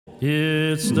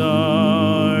It's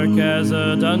dark as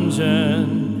a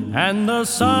dungeon, and the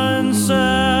sun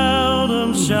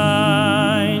seldom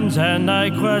shines, and I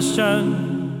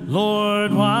question,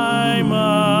 Lord, why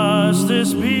must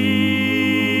this be?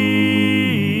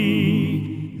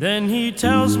 Then he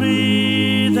tells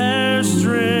me there's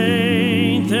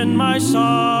strength in my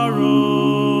sorrow,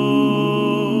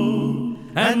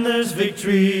 and there's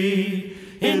victory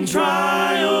in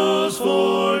trials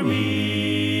for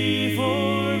me,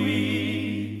 for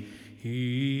me.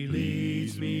 He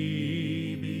leads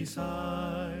me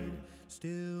beside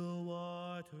still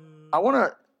water. I want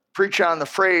to preach on the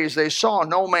phrase, they saw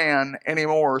no man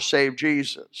anymore save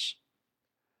Jesus.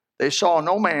 They saw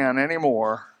no man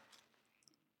anymore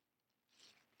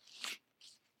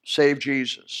save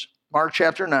Jesus. Mark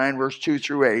chapter 9, verse 2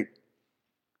 through 8.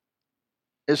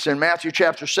 It's in Matthew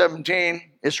chapter 17.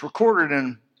 It's recorded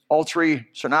in all three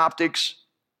synoptics.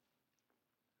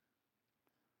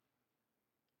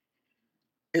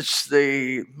 It's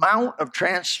the Mount of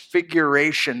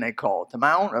Transfiguration, they call it, the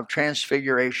Mount of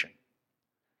Transfiguration.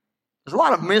 There's a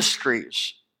lot of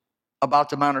mysteries about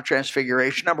the Mount of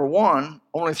Transfiguration. Number one,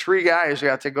 only 3 guys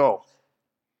got to go.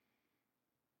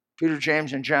 Peter,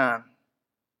 James, and John.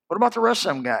 What about the rest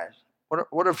of them guys?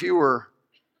 What if you were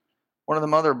one of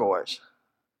the other boys?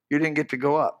 You didn't get to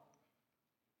go up.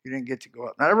 You didn't get to go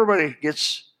up. Not everybody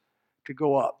gets to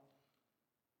go up.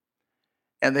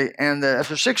 And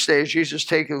after 6 days, Jesus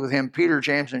taketh with him Peter,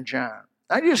 James, and John.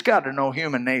 Now you just got to know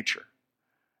human nature.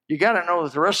 You got to know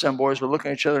that the rest of them boys were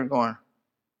looking at each other and going,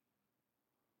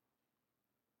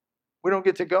 we don't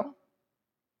get to go?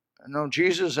 No,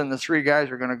 Jesus and the 3 guys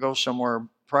are going to go somewhere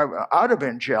private. I'd have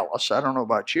been jealous. I don't know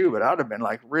about you, but I'd have been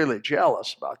like really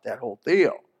jealous about that whole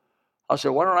deal. I said,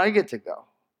 why don't I get to go?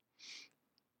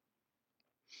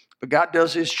 But God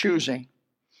does his choosing.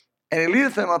 And he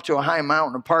leadeth them up to a high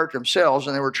mountain apart themselves,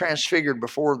 and they were transfigured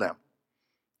before them.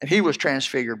 And he was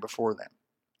transfigured before them.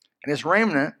 And his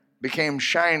raiment became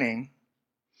shining,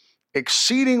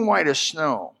 exceeding white as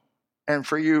snow. And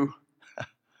for you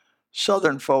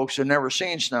southern folks who've never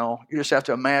seen snow, you just have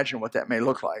to imagine what that may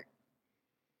look like.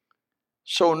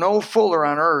 So no fuller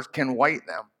on earth can white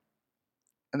them.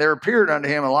 And there appeared unto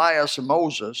him Elias and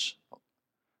Moses.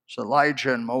 So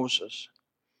Elijah and Moses.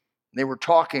 They were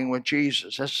talking with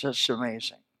Jesus. That's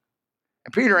amazing.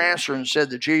 And Peter answered and said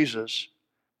to Jesus,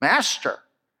 Master,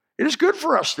 it is good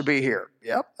for us to be here.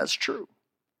 Yep, that's true.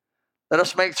 Let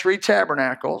us make 3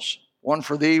 tabernacles, one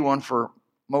for thee, one for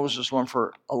Moses, one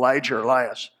for Elijah or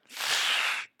Elias.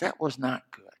 That was not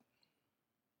good.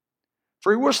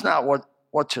 For he was not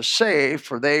what to say,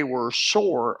 for they were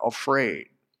sore afraid.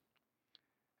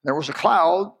 There was a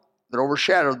cloud that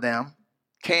overshadowed them,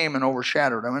 came and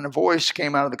overshadowed them, and a voice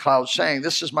came out of the cloud saying,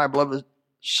 this is my beloved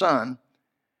Son.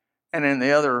 And in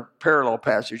the other parallel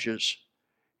passages,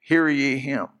 hear ye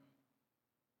him.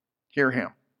 Hear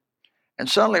him. And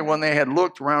suddenly when they had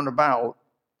looked round about,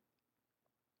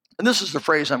 and this is the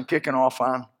phrase I'm kicking off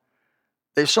on,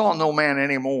 they saw no man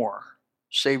anymore,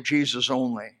 save Jesus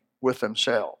only with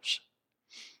themselves.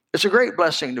 It's a great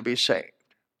blessing to be saved.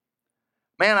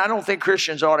 Man, I don't think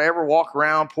Christians ought to ever walk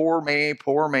around, poor me,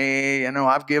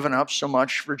 I've given up so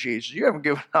much for Jesus. You haven't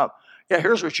given up. Yeah,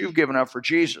 here's what you've given up for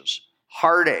Jesus.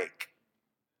 Heartache.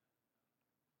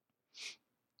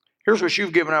 Here's what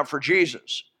you've given up for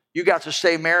Jesus. You got to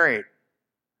stay married.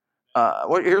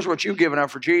 Here's what you've given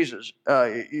up for Jesus.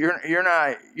 You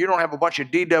don't have a bunch of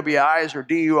DWIs or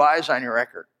DUIs on your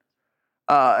record.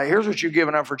 Here's what you've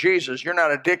given up for Jesus. You're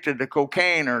not addicted to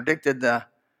cocaine or addicted to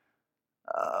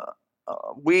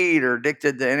weed or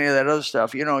addicted to any of that other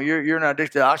stuff. You know, you're not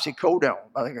addicted to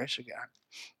oxycodone by the grace of God.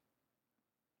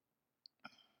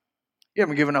 You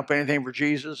haven't given up anything for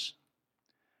Jesus.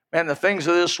 Man, the things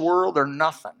of this world are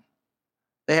nothing.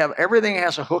 Everything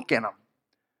has a hook in them.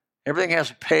 Everything has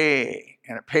a pay,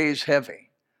 and it pays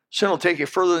heavy. Sin will take you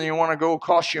further than you want to go,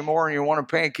 cost you more than you want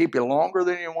to pay, and keep you longer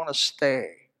than you want to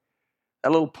stay.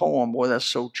 That little poem, boy, that's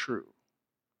so true.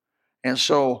 And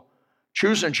so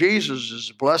choosing Jesus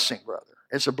is a blessing, brother.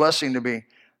 It's a blessing to be.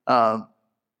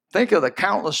 Think of the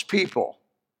countless people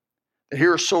that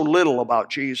hear so little about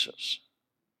Jesus,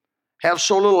 have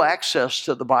so little access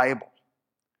to the Bible,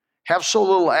 have so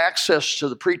little access to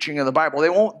the preaching of the Bible.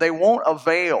 They won't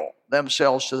avail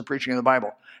themselves to the preaching of the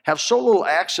Bible. Have so little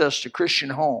access to Christian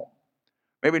home,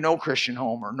 maybe no Christian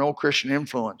home or no Christian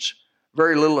influence,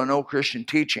 very little or no Christian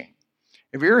teaching.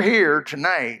 If you're here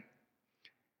tonight,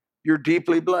 you're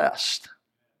deeply blessed.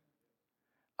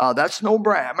 That's no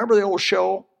brag. Remember the old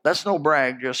show? That's no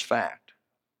brag, just fact.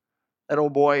 That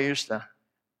old boy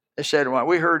they said, well,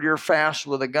 we heard you're fast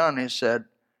with a gun. He said,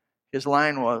 his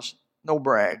line was, no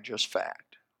brag, just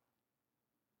fact.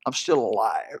 I'm still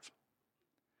alive.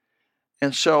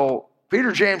 And so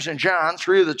Peter, James, and John,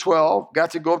 3 of the 12,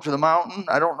 got to go up to the mountain.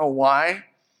 I don't know why.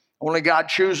 Only God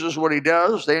chooses what he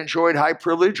does. They enjoyed high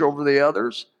privilege over the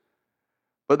others.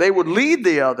 But they would lead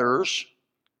the others.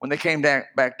 When they came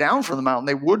back down from the mountain,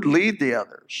 they would lead the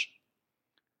others.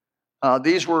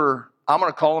 These were, I'm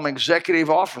going to call them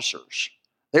executive officers.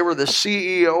 They were the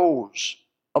CEOs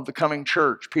of the coming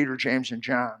church, Peter, James, and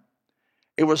John.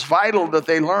 It was vital that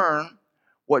they learn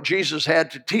what Jesus had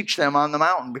to teach them on the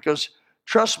mountain, because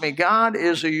trust me, God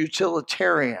is a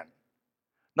utilitarian.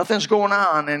 Nothing's going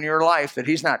on in your life that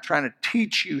he's not trying to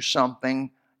teach you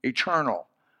something eternal.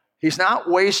 He's not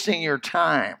wasting your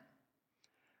time.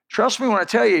 Trust me when I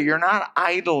tell you, you're not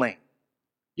idling.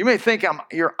 You may think I'm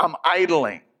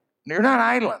idling. You're not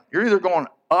idling. You're either going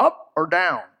up or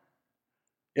down.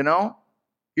 You know?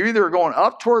 You're either going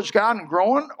up towards God and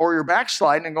growing, or you're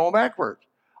backsliding and going backwards.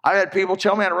 I've had people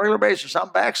tell me on a regular basis, I'm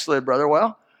backslid, brother.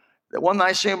 Well, the one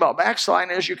nice thing about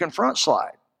backsliding is you can front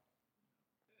slide.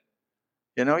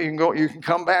 You know, you can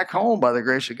come back home by the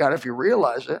grace of God if you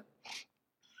realize it.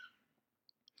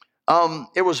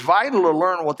 It was vital to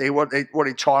learn what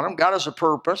he taught them. God has a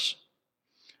purpose.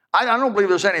 I don't believe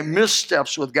there's any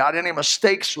missteps with God, any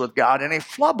mistakes with God, any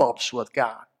flub-ups with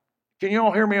God. Can you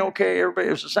all hear me okay, everybody?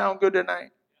 Does it sound good tonight?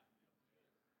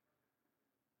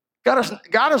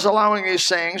 God is allowing these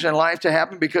things in life to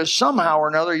happen because somehow or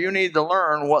another you need to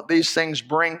learn what these things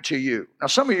bring to you. Now,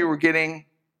 some of you are getting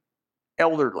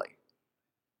elderly.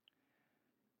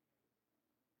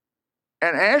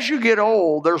 And as you get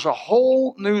old, there's a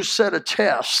whole new set of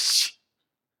tests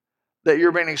that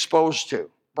you're being exposed to.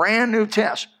 Brand new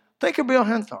tests. Think of Bill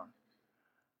Henthorne.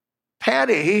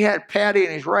 Patty, he had Patty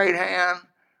in his right hand,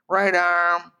 right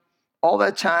arm, all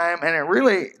that time. And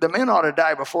the men ought to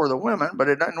die before the women, but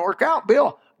it doesn't work out.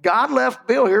 God left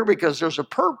Bill here because there's a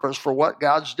purpose for what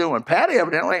God's doing. Patty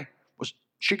evidently,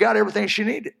 she got everything she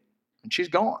needed, and she's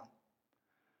gone.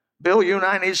 Bill, you and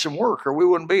I need some work or we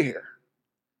wouldn't be here.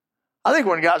 I think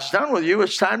when God's done with you,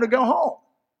 it's time to go home.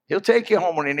 He'll take you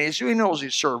home when he needs you. He knows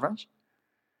his servants.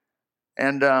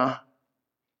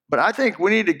 But I think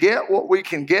we need to get what we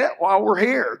can get while we're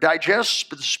here. Digest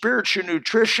the spiritual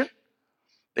nutrition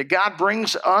that God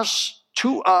brings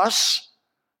to us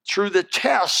through the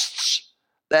tests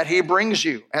that he brings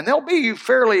you. And they'll be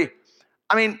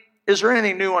is there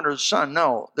anything new under the sun?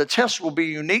 No. The tests will be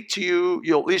unique to you.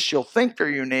 At least you'll think they're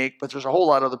unique, but there's a whole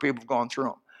lot of other people going through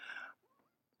them.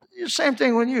 Same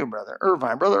thing with you, Brother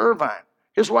Irvine.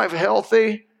 His wife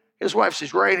healthy. His wife's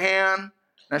his right hand.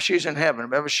 Now she's in heaven.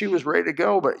 Remember, she was ready to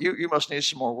go, but you must need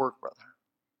some more work,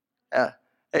 brother.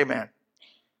 Amen.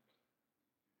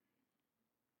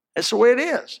 It's the way it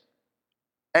is.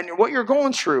 And what you're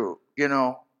going through,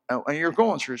 and you're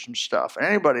going through some stuff. And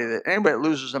anybody that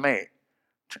loses a mate,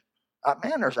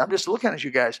 I'm just looking at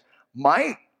you guys.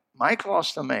 Mike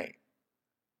lost a mate.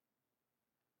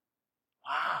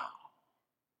 Wow.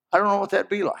 I don't know what that'd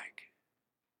be like.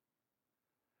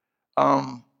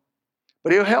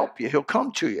 But he'll help you. He'll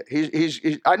come to you.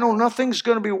 I know nothing's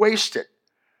going to be wasted.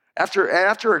 After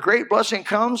a great blessing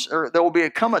comes, there will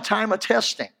come a time of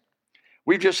testing.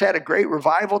 We've just had a great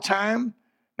revival time.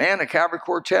 Man, the Calvary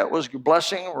Quartet was a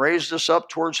blessing, raised us up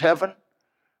towards heaven.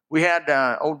 We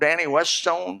had old Danny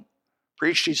Weststone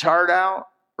preached his heart out,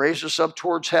 raised us up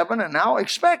towards heaven, and now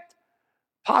expect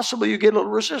possibly you get a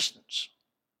little resistance.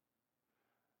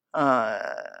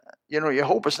 You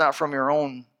hope it's not from your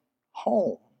own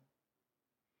home,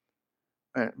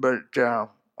 but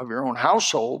of your own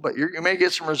household, but you may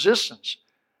get some resistance.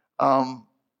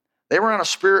 They were on a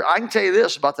spirit. I can tell you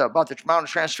this about the Mount of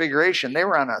Transfiguration. They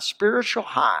were on a spiritual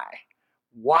high.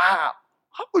 Wow.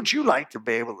 How would you like to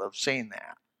be able to have seen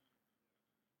that?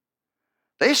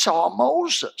 They saw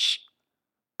Moses.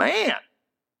 Man,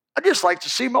 I'd just like to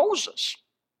see Moses.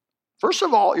 First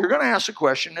of all, you're going to ask a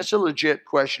question. It's a legit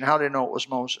question. How did they know it was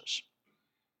Moses?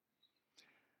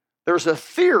 There's a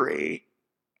theory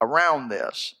around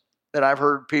this that I've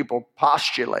heard people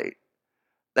postulate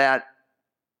that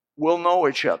we'll know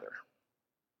each other.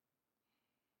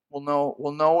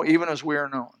 We'll know even as we are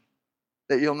known.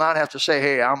 That you'll not have to say,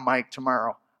 hey, I'm Mike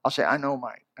tomorrow. I'll say, I know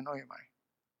Mike. I know you, Mike.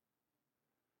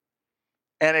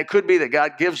 And it could be that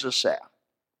God gives us that.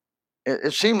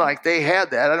 It seemed like they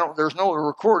had that. There's no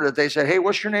record that they said, hey,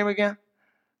 what's your name again?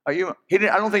 I don't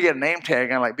think he had a name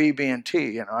tag on like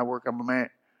BB&T. I work on my man.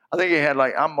 I think he had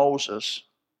I'm Moses.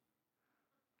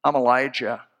 I'm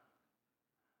Elijah.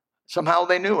 Somehow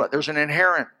they knew it. There's an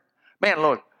inherent, man,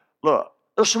 look,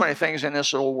 there's so many things in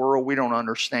this little world we don't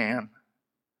understand.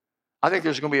 I think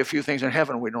there's going to be a few things in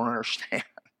heaven we don't understand.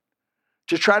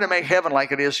 To try to make heaven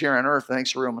like it is here on earth, I think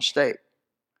is a real mistake.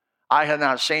 eye had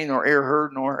not seen, nor ear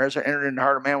heard, nor has it entered into the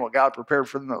heart of man what God prepared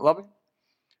for them that love him.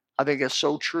 I think it's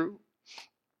so true.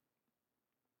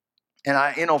 And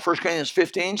 1 Corinthians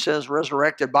 15 says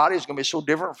resurrected body is going to be so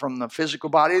different from the physical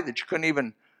body that you couldn't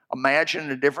even imagine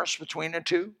the difference between the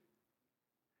two.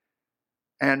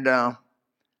 And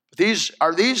these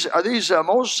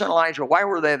Moses and Elijah? Why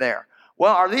were they there?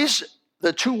 Well, are these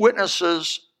the two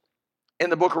witnesses in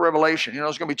the book of Revelation?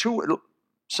 There's going to be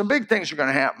some big things are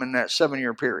going to happen in that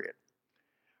 7-year period.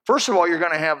 First of all, you're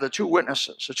going to have the two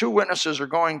witnesses. The two witnesses are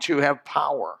going to have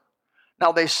power.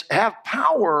 Now, they have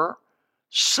power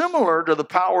similar to the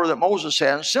power that Moses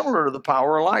had and similar to the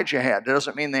power Elijah had. That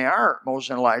doesn't mean they are Moses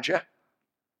and Elijah,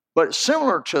 but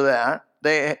similar to that,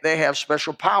 they have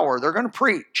special power. They're going to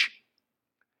preach.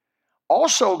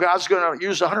 Also, God's going to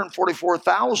use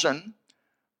 144,000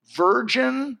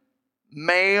 virgin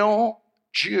male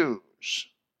Jews,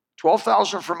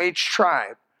 12,000 from each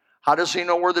tribe. How does he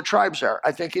know where the tribes are?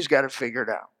 I think he's got it figured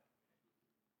out.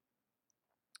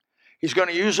 He's going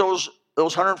to use those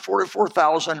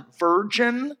 144,000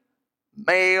 virgin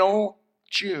male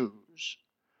Jews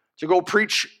to go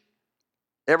preach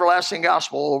the everlasting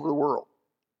gospel all over the world.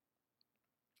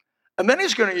 And then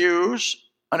he's going to use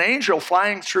an angel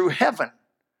flying through heaven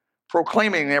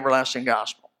proclaiming the everlasting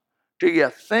gospel. Do you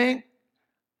think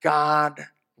God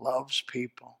loves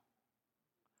people?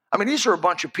 I mean, these are a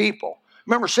bunch of people.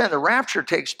 Remember saying the rapture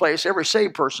takes place, every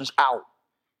saved person's out.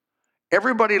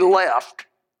 Everybody left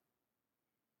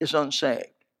is unsaved.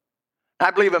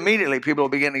 I believe immediately people will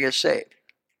begin to get saved.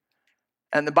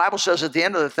 And the Bible says at the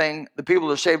end of the thing, the people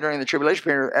that are saved during the tribulation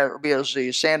period will be as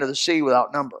the sand of the sea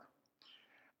without number.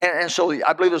 And so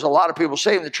I believe there's a lot of people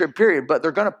saved in the trib period, but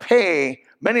they're going to pay,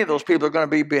 many of those people are going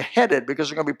to be beheaded because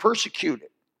they're going to be persecuted.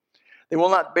 They will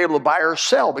not be able to buy or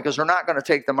sell because they're not going to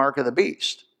take the mark of the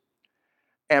beast.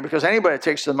 And because anybody that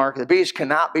takes the mark of the beast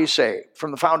cannot be saved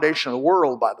from the foundation of the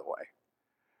world, by the way.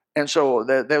 And so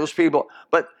those people,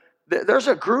 but there's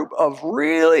a group of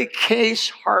really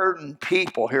case-hardened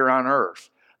people here on earth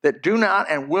that do not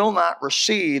and will not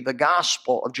receive the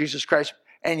gospel of Jesus Christ.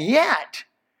 And yet,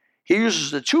 he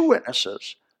uses the two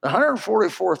witnesses, the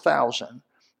 144,000,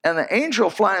 and the angel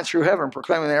flying through heaven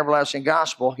proclaiming the everlasting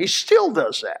gospel. He still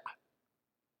does that.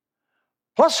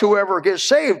 Plus, whoever gets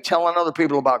saved telling other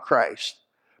people about Christ.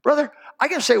 Brother, I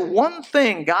can say one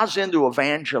thing, God's into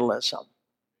evangelism.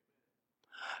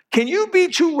 Can you be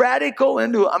too radical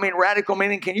radical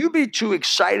meaning, can you be too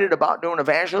excited about doing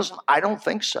evangelism? I don't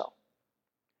think so.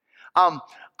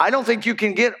 I don't think you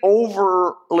can get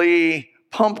overly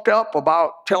pumped up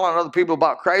about telling other people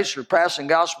about Christ or passing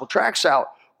gospel tracts out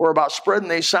or about spreading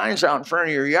these signs out in front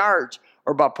of your yards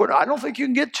or about I don't think you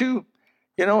can get too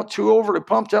overly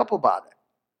pumped up about it.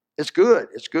 It's good.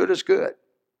 It's good. It's good.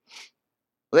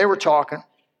 They were talking.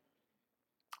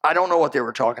 I don't know what they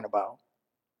were talking about.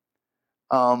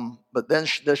 But then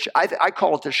I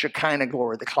call it the Shekinah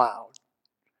glory, the cloud.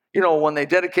 When they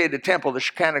dedicated the temple, the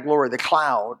Shekinah glory, the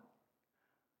cloud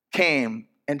came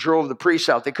and drove the priests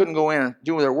out. They couldn't go in and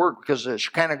do their work because the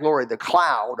Shekinah glory, the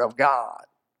cloud of God,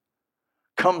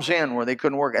 comes in where they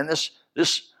couldn't work. And this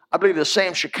I believe the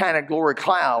same Shekinah glory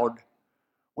cloud,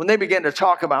 when they began to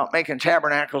talk about making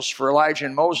tabernacles for Elijah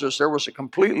and Moses, there was a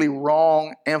completely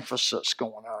wrong emphasis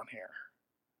going on here.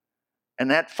 And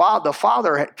the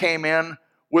Father came in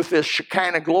with this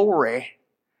Shekinah glory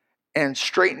and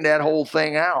straightened that whole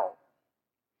thing out.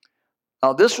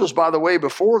 This was, by the way,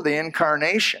 before the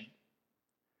incarnation.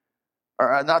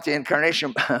 Or not the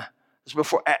incarnation, it's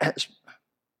before. I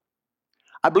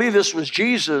believe this was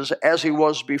Jesus as he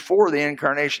was before the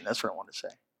incarnation. That's what I want to say.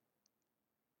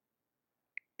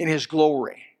 In his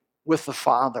glory with the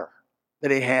Father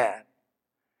that he had.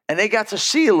 And they got to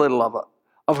see a little of it,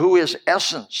 of who his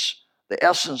essence, the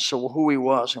essence of who he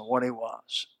was and what he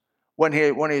was. When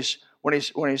his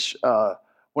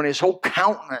whole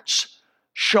countenance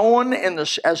shone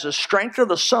as the strength of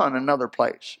the sun, another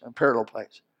place, a parallel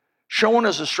place. Shone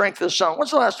as the strength of the sun.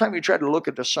 When's the last time you tried to look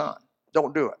at the sun?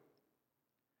 Don't do it.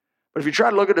 But if you try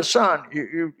to look at the sun,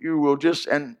 you will just,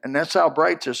 and that's how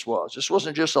bright this was. This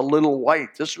wasn't just a little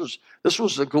light. This was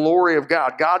the glory of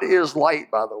God. God is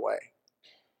light, by the way.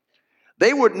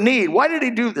 They would need, why did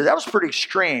he do that? That was pretty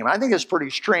extreme. I think it's pretty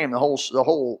extreme, the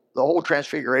whole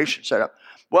transfiguration setup.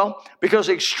 Well, because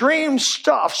extreme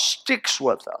stuff sticks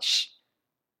with us.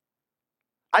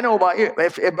 I know about you.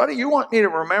 If buddy, you want me to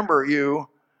remember you,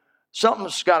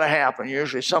 something's got to happen.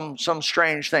 Usually some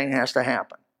strange thing has to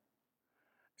happen,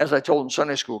 as I told in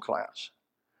Sunday school class.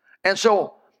 And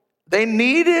so they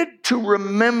needed to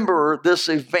remember this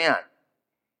event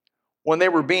when they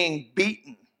were being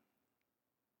beaten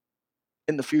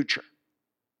in the future.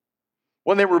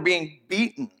 when they were being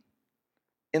beaten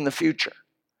in the future.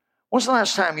 When's the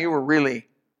last time you were really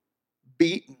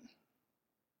beaten?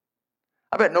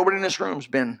 I bet nobody in this room's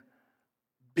been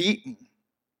beaten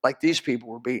like these people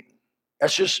were beaten.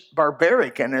 That's just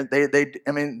barbaric. And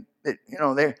I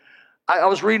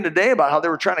was reading today about how they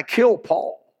were trying to kill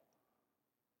Paul.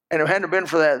 And if it hadn't been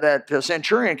for that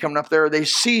centurion coming up there, they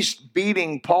ceased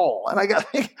beating Paul. And I got to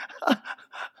think,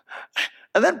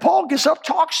 and then Paul gets up,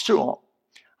 talks to him.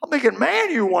 I'm thinking,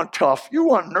 man, you want tough. You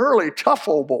want an early, tough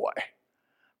old boy.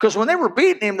 Because when they were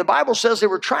beating him, the Bible says they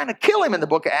were trying to kill him in the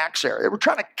book of Acts there. They were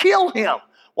trying to kill him.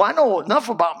 Well, I know enough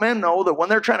about men know that when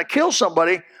they're trying to kill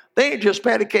somebody, they ain't just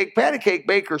patty cake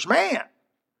baker's man.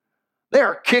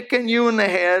 They're kicking you in the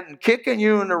head and kicking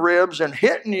you in the ribs and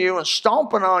hitting you and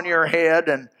stomping on your head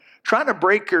and trying to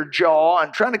break your jaw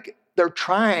and they're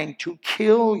trying to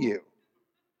kill you.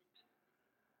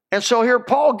 And so here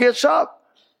Paul gets up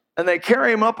and they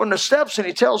carry him up on the steps and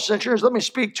he tells the centurions, let me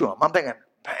speak to him. I'm thinking,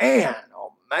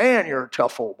 man, you're a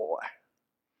tough old boy.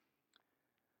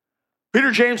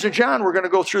 Peter, James, and John were going to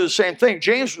go through the same thing.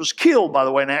 James was killed, by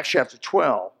the way, in Acts chapter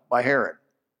 12 by Herod.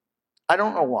 I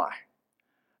don't know why.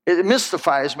 It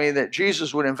mystifies me that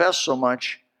Jesus would invest so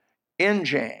much in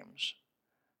James.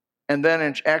 And then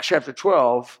in Acts chapter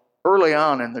 12, early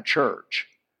on in the church,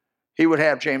 he would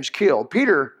have James killed.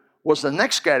 Peter was the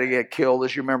next guy to get killed,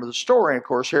 as you remember the story. Of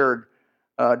course, Herod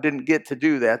didn't get to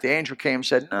do that. The angel came and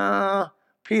said, nah,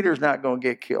 Peter's not going to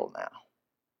get killed now.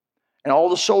 And all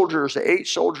the soldiers, the 8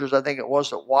 soldiers, I think it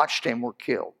was, that watched him were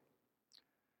killed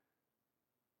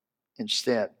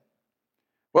instead.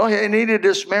 Well, they needed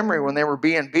this memory when they were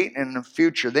being beaten in the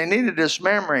future. They needed this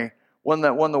memory when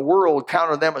the world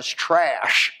counted them as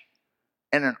trash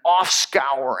and an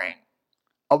offscouring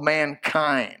of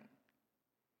mankind.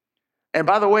 And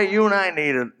by the way, you and I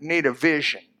need a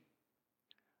vision.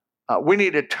 We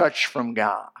need a touch from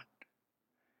God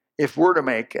if we're to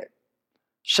make it.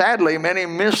 Sadly, many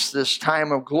miss this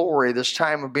time of glory, this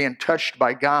time of being touched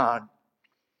by God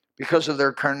because of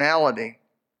their carnality.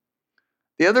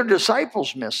 The other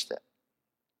disciples missed it.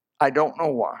 I don't know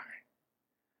why.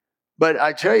 But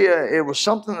I tell you, it was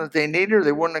something that they needed or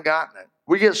they wouldn't have gotten it.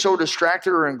 We get so distracted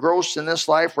or engrossed in this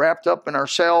life, wrapped up in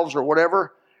ourselves or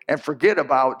whatever, and forget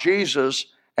about Jesus,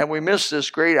 and we miss this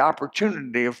great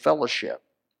opportunity of fellowship.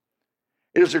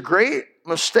 It is a great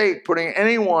mistake putting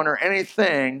anyone or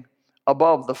anything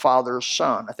above the Father's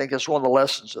Son. I think that's one of the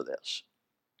lessons of this.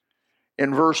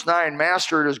 In verse 9,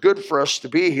 Master, it is good for us to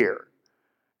be here.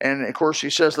 And of course,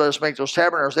 he says, let us make those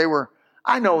tabernacles.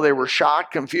 I know they were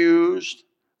shocked, confused.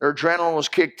 Their adrenaline was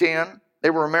kicked in.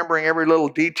 They were remembering every little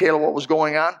detail of what was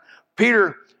going on.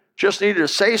 Peter just needed to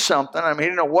say something. I mean, he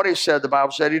didn't know what he said, the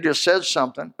Bible said. He just said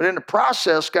something. But in the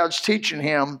process, God's teaching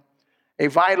him a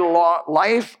vital,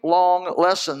 lifelong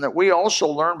lesson that we also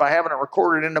learn by having it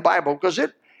recorded in the Bible. Because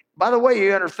by the way, you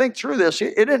got to think through this.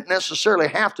 It didn't necessarily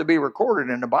have to be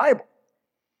recorded in the Bible.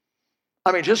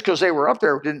 I mean, just because they were up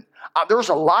there there was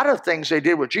a lot of things they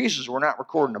did with Jesus were not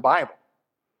recorded in the Bible.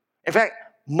 In fact,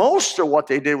 most of what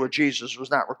they did with Jesus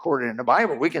was not recorded in the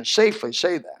Bible. We can safely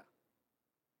say that.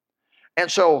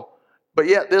 And so, but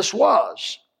yet this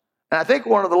was. And I think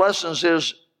one of the lessons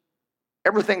is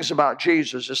everything's about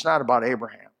Jesus. It's not about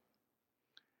Abraham.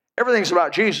 Everything's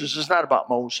about Jesus. It's not about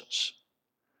Moses.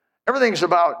 Everything's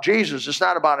about Jesus. It's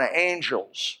not about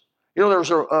angels. You know, there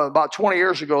was about 20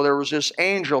 years ago, there was this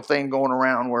angel thing going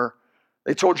around where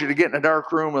they told you to get in a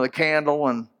dark room with a candle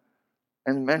and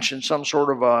mention some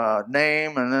sort of a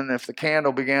name, and then if the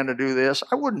candle began to do this,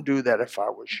 I wouldn't do that if I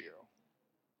was you.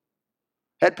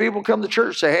 Had people come to church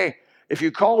and say, hey, if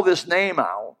you call this name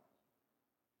out,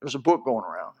 there's a book going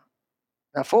around.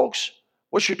 Now, folks,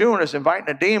 what you're doing is inviting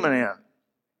a demon in.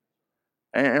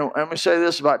 And let me say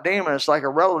this about demons, it's like a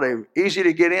relative, easy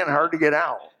to get in, hard to get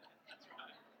out.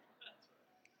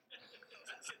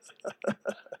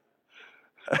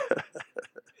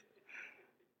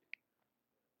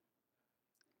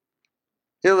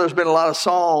 You know, there's been a lot of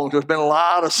songs. There's been a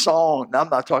lot of songs. Now, I'm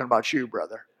not talking about you,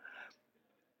 brother.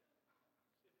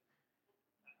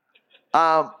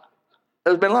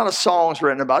 There's been a lot of songs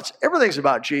written about everything's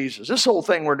about Jesus. This whole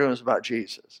thing we're doing is about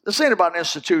Jesus. This ain't about an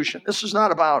institution. This is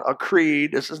not about a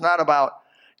creed. This is not about,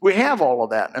 we have all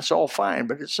of that, and it's all fine,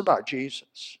 but it's about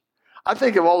Jesus. I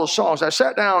think of all the songs. I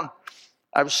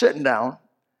was sitting down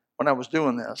when I was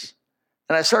doing this,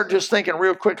 and I started just thinking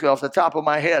real quickly off the top of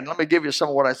my head, and let me give you some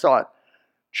of what I thought.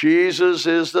 Jesus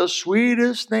is the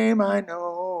sweetest name I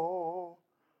know.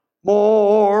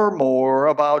 More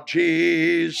about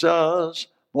Jesus.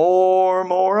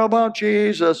 More about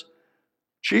Jesus.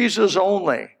 Jesus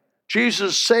only.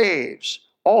 Jesus saves.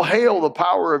 All hail the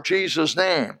power of Jesus'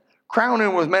 name. Crown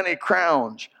him with many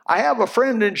crowns. I have a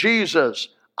friend in Jesus.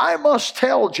 I must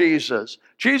tell Jesus.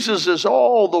 Jesus is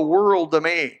all the world to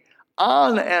me.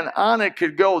 On and on it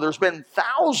could go. There's been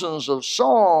thousands of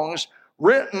songs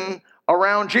written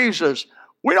around Jesus.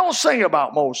 We don't sing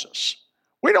about Moses.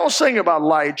 We don't sing about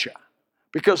Elijah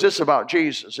because it's about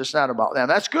Jesus. It's not about them.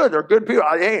 That's good. They're good people.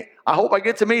 Hey, I hope I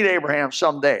get to meet Abraham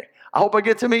someday. I hope I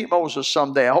get to meet Moses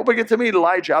someday. I hope I get to meet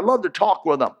Elijah. I'd love to talk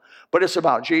with them. But it's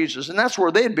about Jesus. And that's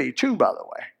where they'd be too, by the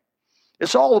way.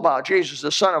 It's all about Jesus,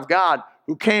 the Son of God,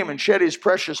 who came and shed his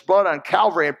precious blood on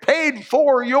Calvary and paid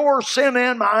for your sin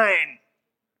and mine.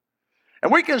 And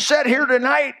we can sit here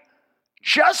tonight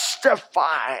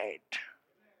justified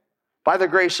by the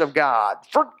grace of God,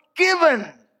 forgiven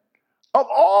of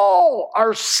all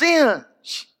our sins.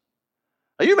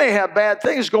 Now, you may have bad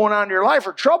things going on in your life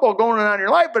or trouble going on in your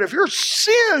life, but if your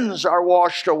sins are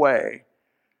washed away,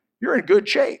 you're in good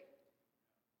shape.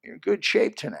 You're in good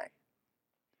shape tonight.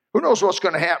 Who knows what's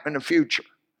going to happen in the future?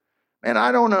 Man,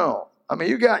 I don't know. I mean,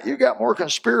 you got more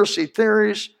conspiracy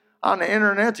theories on the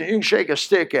internet than you can shake a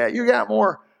stick at. You got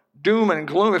more doom and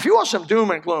gloom. If you want some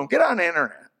doom and gloom, get on the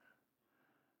internet.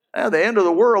 At the end of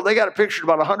the world, they got it pictured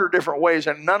about 100 different ways,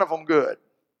 and none of them good.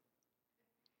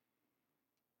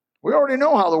 We already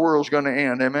know how the world's going to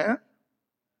end, amen?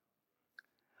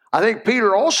 I think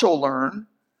Peter also learned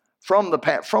from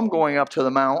going up to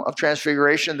the Mount of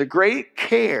Transfiguration the great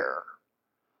care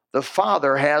the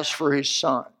Father has for his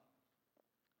Son.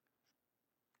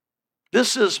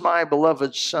 This is my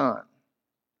beloved Son.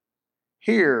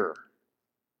 Hear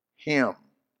him.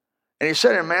 And he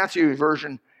said in Matthew's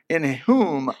version, in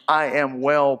whom I am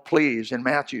well pleased, in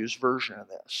Matthew's version of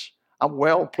this. I'm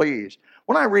well pleased.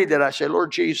 When I read that, I say,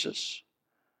 Lord Jesus,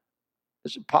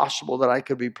 is it possible that I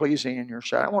could be pleasing in your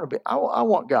sight? I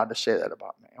want God to say that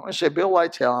about me. I want to say, Bill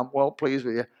Lytell, I'm well pleased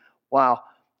with you. Wow,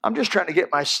 I'm just trying to get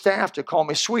my staff to call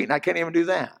me sweet, and I can't even do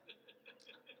that.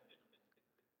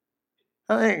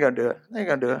 They ain't going to do it. They ain't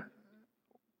going to do it.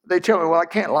 They tell me, well, I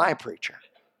can't lie, preacher.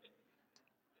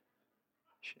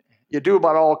 You do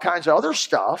about all kinds of other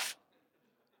stuff.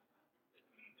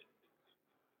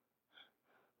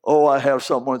 Oh, I have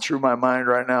someone through my mind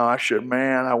right now. I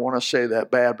want to say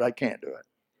that bad, but I can't do it.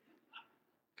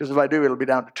 Because if I do, it'll be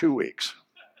down to 2 weeks.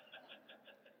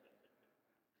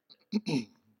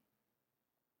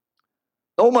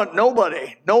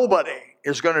 Nobody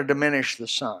is going to diminish the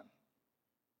Son.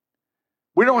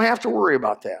 We don't have to worry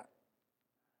about that.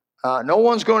 No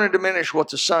one's going to diminish what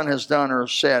the Son has done or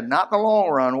said, not in the long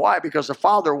run. Why? Because the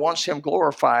Father wants him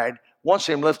glorified, wants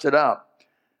him lifted up.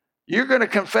 You're going to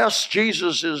confess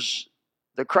Jesus is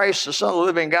the Christ, the Son of the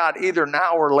living God, either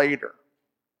now or later.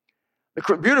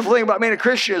 The beautiful thing about being a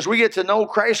Christian is we get to know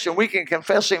Christ and we can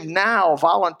confess him now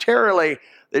voluntarily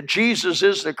that Jesus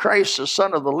is the Christ, the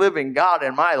Son of the living God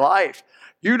in my life.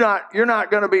 You're not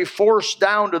going to be forced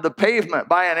down to the pavement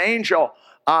by an angel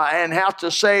and have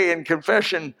to say in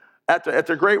confession at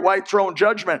the great white throne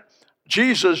judgment,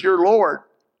 Jesus, your Lord.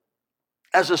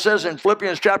 As it says in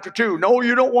Philippians chapter 2, no,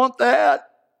 you don't want that.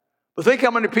 But think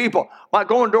how many people, like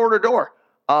going door to door.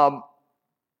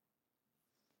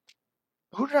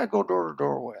 Who did I go door to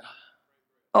door with?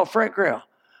 Oh, Frank Grail.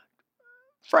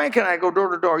 Frank and I go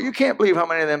door to door. You can't believe how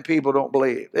many of them people don't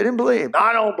believe. They didn't believe.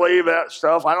 I don't believe that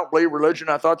stuff. I don't believe religion.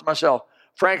 I thought to myself,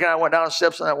 Frank and I went down the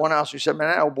steps in that one house. He said, man,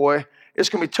 that old boy, it's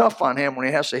going to be tough on him when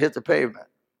he has to hit the pavement.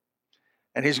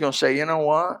 And he's going to say, you know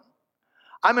what?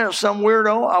 I met some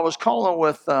weirdo. I was calling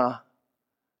with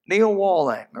Neil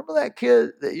Walling. Remember that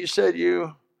kid that you said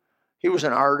he was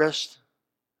an artist?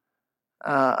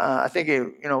 I think he,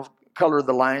 colored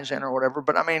the lines in or whatever.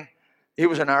 But I mean, he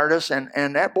was an artist,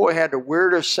 and that boy had the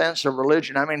weirdest sense of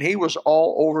religion. I mean, he was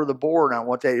all over the board on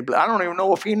what they believed. I don't even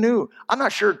know if he knew. I'm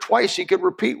not sure twice he could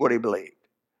repeat what he believed.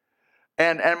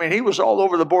 And I mean, he was all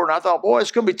over the board. And I thought, boy,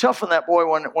 it's going to be tough on that boy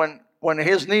when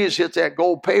his knees hit that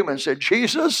gold pavement and said,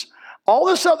 Jesus, all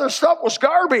this other stuff was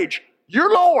garbage.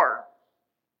 You're Lord.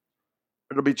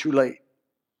 It'll be too late.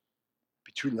 It'll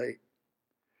be too late.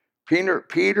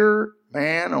 Peter,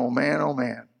 man, oh man, oh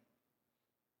man.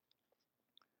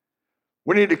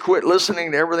 We need to quit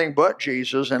listening to everything but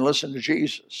Jesus and listen to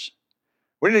Jesus.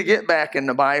 We need to get back in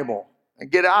the Bible and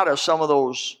get out of some of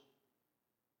those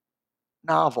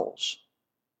novels.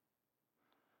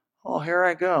 Oh, here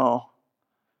I go.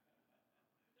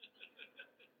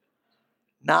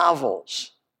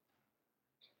 Novels.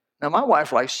 Now, my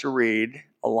wife likes to read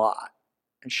a lot.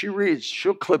 And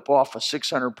she'll clip off a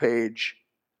 600-page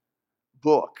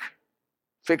book,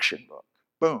 fiction book.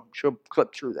 Boom, she'll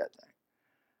clip through that thing.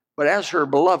 But as her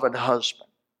beloved husband,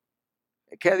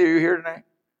 Kathy, are you here tonight?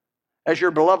 As your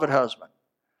beloved husband,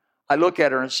 I look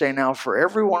at her and say, now for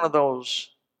every one of those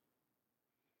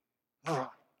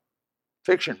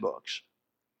fiction books,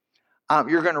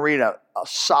 you're going to read a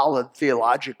solid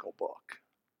theological book.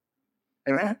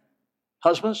 Amen?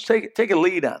 Husbands, take a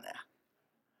lead on that.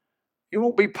 It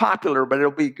won't be popular, but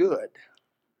it'll be good.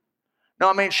 No,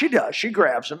 I mean, she does. She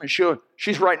grabs them, and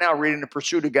she's right now reading The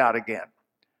Pursuit of God again.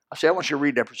 I say, I want you to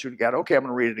read that Pursuit of God. Okay, I'm going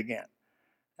to read it again.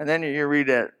 And then you read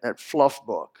that fluff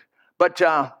book. But,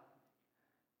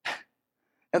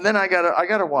 and then I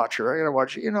gotta watch her. I gotta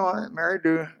watch her. You know, I'm married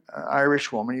to an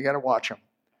Irish woman. You got to watch them.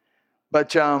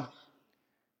 But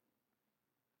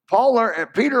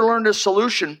Peter learned a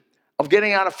solution of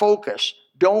getting out of focus.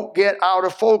 Don't get out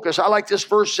of focus. I like this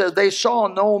verse. Says they saw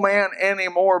no man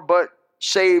anymore but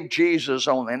save Jesus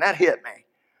only. And that hit me.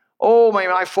 Oh, may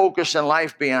my focus in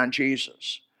life be on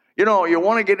Jesus. You know, you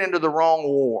want to get into the wrong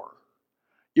war.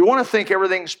 You want to think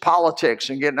everything's politics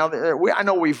and get another. I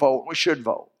know we vote. We should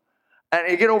vote. And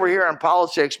you get over here on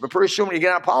politics, but pretty soon when you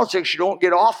get on politics, you don't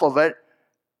get off of it.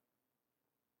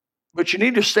 But you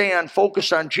need to stay on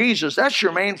focus on Jesus. That's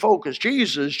your main focus.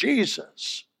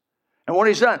 Jesus. And what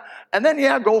he's done. And then,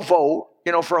 yeah, go vote.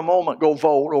 You know, for a moment, go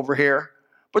vote over here.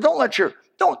 But don't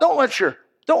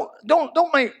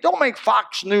make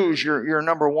Fox News your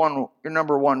number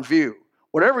one view.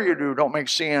 Whatever you do, don't make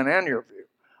CNN your view.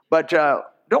 But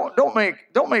don't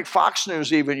make Fox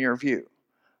News even your view.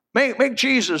 Make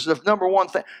Jesus the number one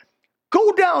thing.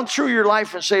 Go down through your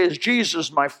life and say, is Jesus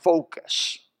my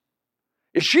focus?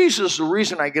 Is Jesus the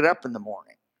reason I get up in the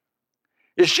morning?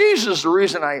 Is Jesus the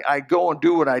reason I go and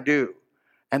do what I do?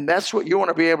 And that's what you want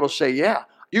to be able to say, yeah.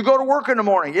 You go to work in the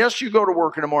morning. Yes, you go to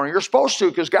work in the morning. You're supposed to,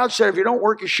 because God said if you don't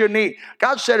work, you shouldn't eat.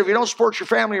 God said if you don't support your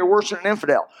family, you're worse than an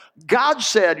infidel. God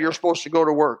said you're supposed to go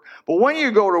to work. But when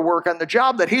you go to work on the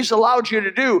job that he's allowed you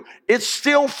to do, it's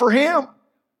still for him.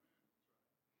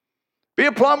 Be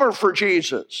a plumber for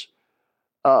Jesus.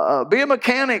 Be a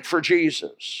mechanic for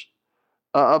Jesus.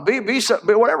 Be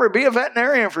a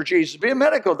veterinarian for Jesus. Be a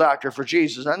medical doctor for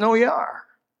Jesus. I know you are.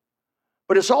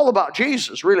 But it's all about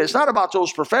Jesus, really. It's not about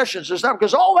those professions. It's not,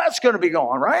 because all that's going to be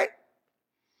gone, right?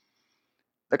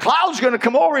 The cloud's going to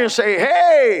come over you and say,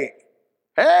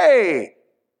 hey,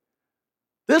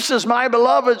 this is my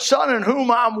beloved Son in whom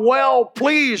I'm well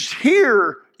pleased.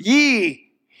 Hear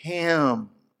ye him.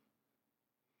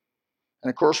 And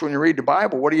of course, when you read the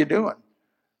Bible, what are you doing?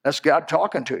 That's God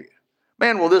talking to you.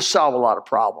 Man, will this solve a lot of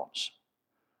problems?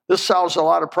 This solves a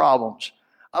lot of problems.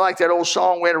 I like that old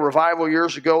song. We had a revival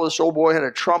years ago. This old boy had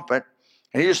a trumpet,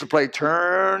 and he used to play,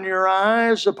 turn your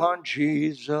eyes upon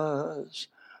Jesus,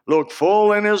 look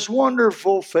full in his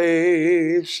wonderful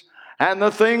face, and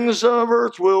the things of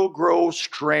earth will grow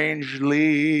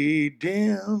strangely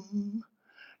dim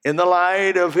in the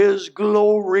light of his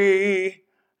glory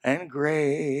and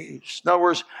grace. In other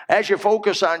words, as you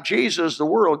focus on Jesus, the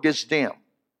world gets dim.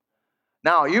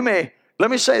 Now,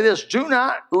 let me say this, do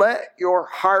not let your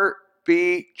heart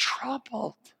be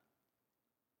troubled.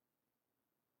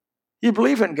 You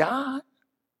believe in God.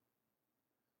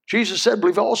 Jesus said,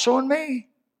 believe also in me.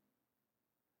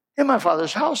 In my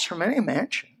Father's house are many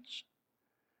mansions.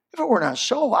 If it were not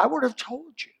so, I would have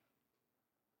told you.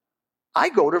 I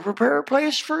go to prepare a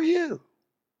place for you.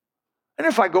 And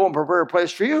if I go and prepare a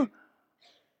place for you,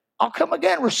 I'll come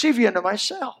again, receive you into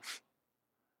myself.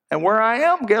 And where I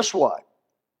am, guess what?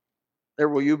 There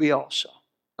will you be also.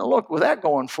 Now look, with that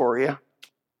going for you,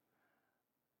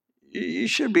 you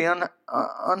should be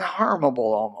unharmable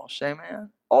almost,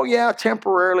 amen? Oh yeah,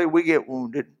 temporarily we get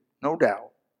wounded, no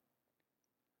doubt.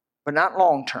 But not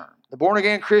long term. The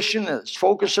born-again Christian that's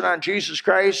focusing on Jesus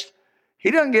Christ, he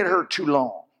doesn't get hurt too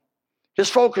long. His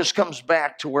focus comes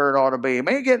back to where it ought to be. It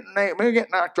may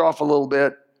get knocked off a little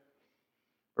bit.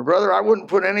 But brother, I wouldn't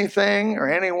put anything or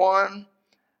anyone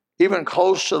even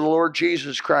close to the Lord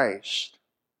Jesus Christ.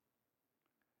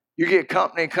 You get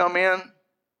company come in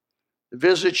to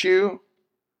visit you,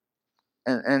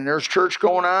 and there's church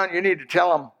going on, you need to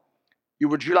tell them,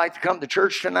 would you like to come to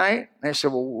church tonight? And they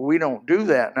said, well, we don't do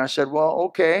that. And I said, well,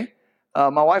 okay.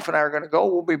 My wife and I are going to go.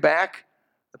 We'll be back.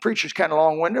 The preacher's kind of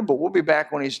long-winded, but we'll be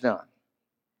back when he's done.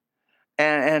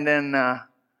 And then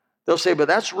they'll say, but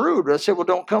that's rude. They'll say, well,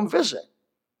 don't come visit.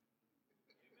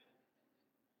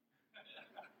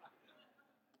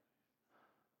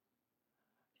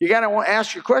 You got to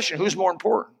ask your question, who's more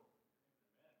important?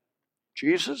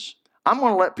 Jesus? I'm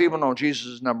going to let people know Jesus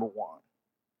is number one.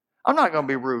 I'm not going to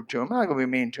be rude to them. I'm not going to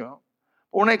be mean to them.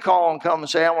 But when they call and come and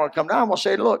say, I want to come down, I'm going to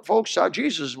say, look, folks,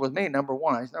 Jesus is with me, number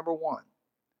one. He's number one.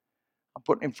 I'm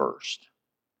putting him first.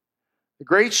 The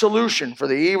great solution for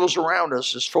the evils around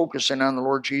us is focusing on the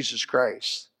Lord Jesus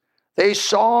Christ. They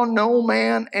saw no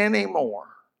man anymore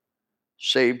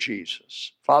save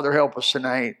Jesus. Father, help us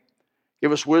tonight.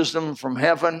 Give us wisdom from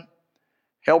heaven.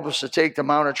 Help us to take the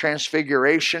Mount of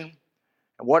Transfiguration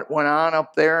and what went on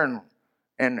up there,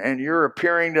 and you're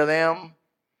appearing to them.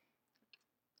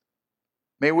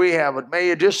 May we have it. May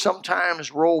you just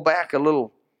sometimes roll back a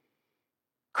little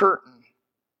curtain.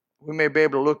 We may be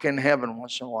able to look in heaven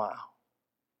once in a while.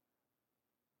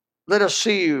 Let us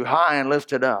see you high and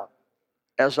lifted up,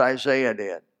 as Isaiah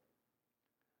did.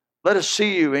 Let us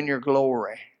see you in your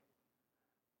glory.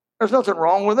 There's nothing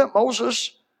wrong with it.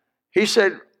 Moses, he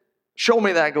said, show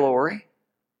me that glory.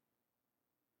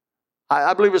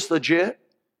 I believe it's legit.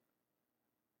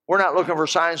 We're not looking for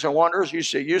signs and wonders.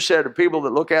 You said the people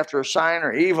that look after a sign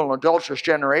are evil and adulterous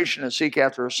generation and seek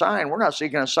after a sign. We're not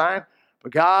seeking a sign,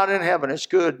 but God in heaven, it's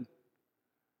good.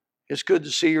 It's good to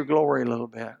see your glory a little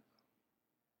bit.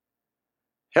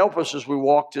 Help us as we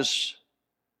walk this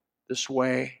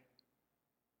way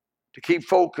to keep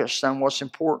focused on what's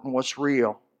important, what's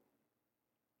real.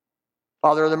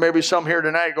 Father, there may be some here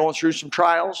tonight going through some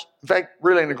trials. In fact,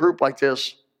 really in a group like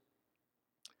this,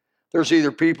 there's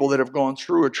either people that have gone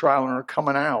through a trial and are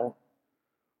coming out,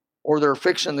 or they're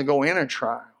fixing to go in a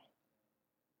trial.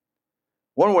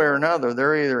 One way or another,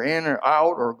 they're either in or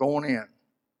out or going in.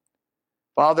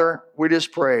 Father, we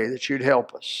just pray that you'd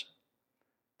help us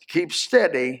to keep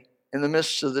steady in the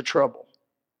midst of the trouble.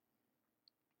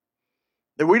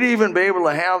 That we'd even be able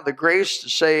to have the grace to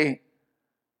say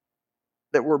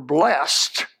that we're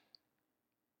blessed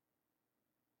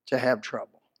to have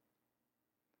trouble.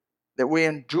 That we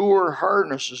endure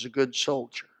hardness as a good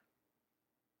soldier.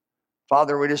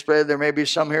 Father, we just pray there may be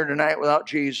some here tonight without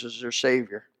Jesus as their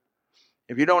Savior.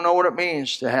 If you don't know what it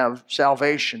means to have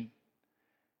salvation,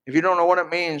 if you don't know what it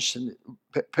means to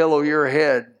pillow your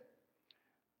head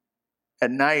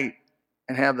at night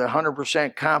and have the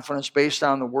 100% confidence based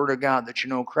on the Word of God that you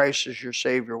know Christ is your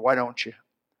Savior, why don't you?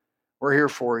 We're here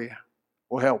for you.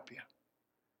 We'll help you.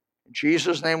 In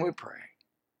Jesus' name we pray.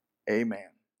 Amen.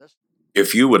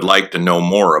 If you would like to know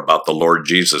more about the Lord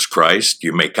Jesus Christ,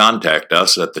 you may contact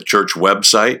us at the church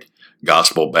website,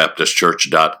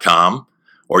 gospelbaptistchurch.com,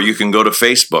 or you can go to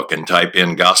Facebook and type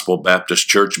in Gospel Baptist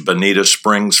Church, Bonita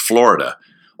Springs, Florida.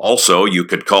 Also, you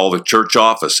could call the church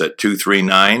office at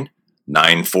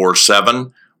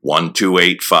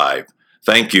 239-947-1285.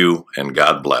 Thank you, and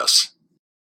God bless.